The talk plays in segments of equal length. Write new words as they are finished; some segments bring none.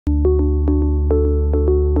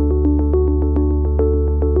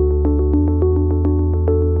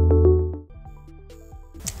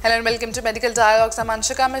Hello and welcome to Medical Dialogues. I'm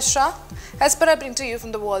Anshika Mishra. As per I bring to you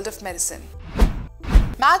from the world of medicine.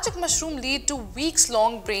 Magic mushroom lead to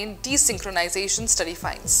weeks-long brain desynchronization, study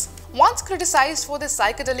finds. Once criticized for their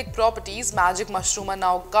psychedelic properties, magic mushroom are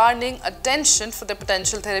now garnering attention for their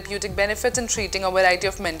potential therapeutic benefits in treating a variety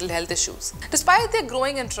of mental health issues. Despite their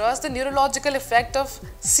growing interest, the neurological effect of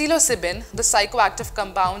psilocybin, the psychoactive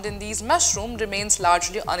compound in these mushrooms, remains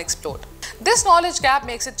largely unexplored. This knowledge gap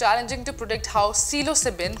makes it challenging to predict how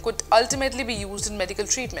psilocybin could ultimately be used in medical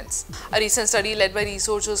treatments. A recent study led by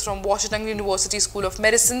researchers from Washington University School of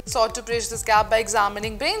Medicine sought to bridge this gap by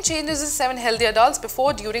examining brain changes in 7 healthy adults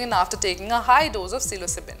before, during and after taking a high dose of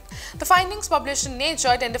psilocybin. The findings published in Nature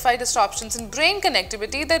identified disruptions in brain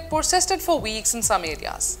connectivity that persisted for weeks in some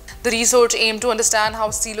areas. The research aimed to understand how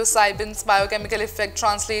psilocybin's biochemical effect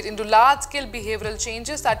translate into large-scale behavioral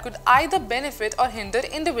changes that could either benefit or hinder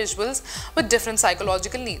individuals with different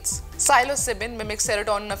psychological needs. Psilocybin mimics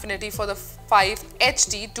serotonin affinity for the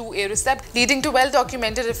 5-HT2A receptor, leading to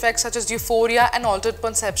well-documented effects such as euphoria and altered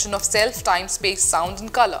perception of self, time, space, sound,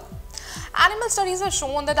 and color. Animal studies have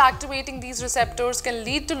shown that activating these receptors can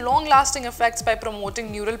lead to long-lasting effects by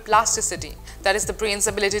promoting neural plasticity, that is, the brain's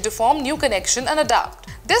ability to form new connections and adapt.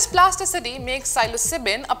 This plasticity makes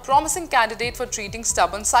psilocybin a promising candidate for treating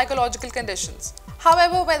stubborn psychological conditions.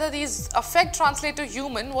 However, whether these effects translate to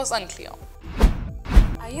human was unclear.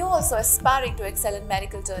 Are you also aspiring to excel in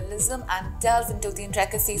medical journalism and delve into the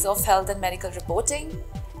intricacies of health and medical reporting?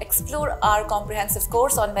 Explore our comprehensive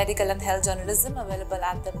course on medical and health journalism available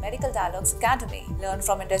at the Medical Dialogues Academy. Learn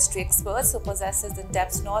from industry experts who possess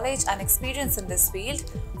in-depth knowledge and experience in this field.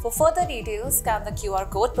 For further details, scan the QR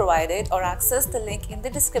code provided or access the link in the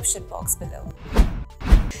description box below.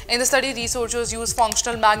 In the study, researchers used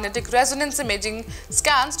functional magnetic resonance imaging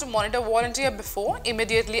scans to monitor volunteer before,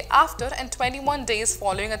 immediately after, and 21 days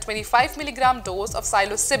following a 25 mg dose of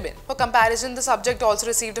psilocybin. For comparison, the subject also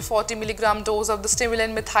received a 40 mg dose of the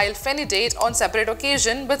stimulant methylphenidate on separate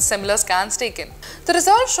occasions with similar scans taken. The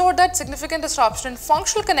results showed that significant disruption in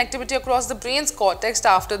functional connectivity across the brain's cortex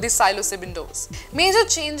after the psilocybin dose. Major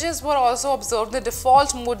changes were also observed in the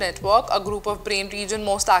default mode network, a group of brain region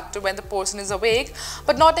most active when the person is awake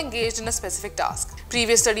but not engaged in a specific task.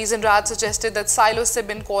 Previous studies in rats suggested that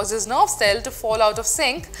psilocybin causes nerve cells to fall out of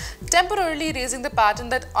sync, temporarily raising the pattern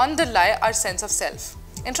that underlie our sense of self.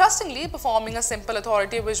 Interestingly, performing a simple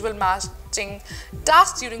authoritative visual matching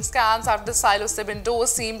task during scans after the psilocybin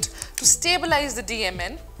dose seemed to stabilize the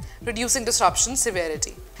DMN, reducing disruption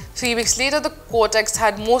severity. 3 weeks later, the cortex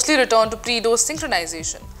had mostly returned to pre-dose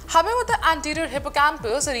synchronization. However, the anterior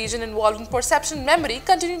hippocampus, a region involved in perception and memory,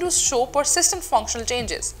 continued to show persistent functional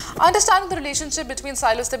changes. Understanding the relationship between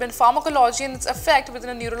psilocybin pharmacology and its effect within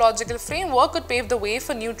a neurological framework could pave the way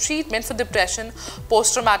for new treatment for depression,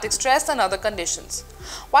 post-traumatic stress, and other conditions.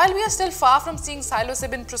 While we are still far from seeing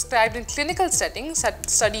psilocybin prescribed in clinical settings,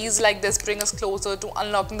 studies like this bring us closer to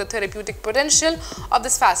unlocking the therapeutic potential of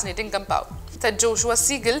this fascinating compound, said Joshua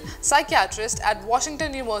Siegel, psychiatrist at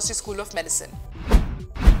Washington University School of Medicine.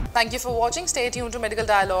 Thank you for watching. Stay tuned to Medical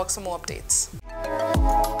Dialogues for more updates.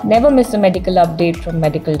 Never miss a medical update from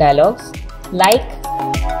Medical Dialogues. Like,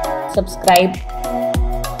 subscribe,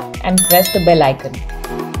 and press the bell icon.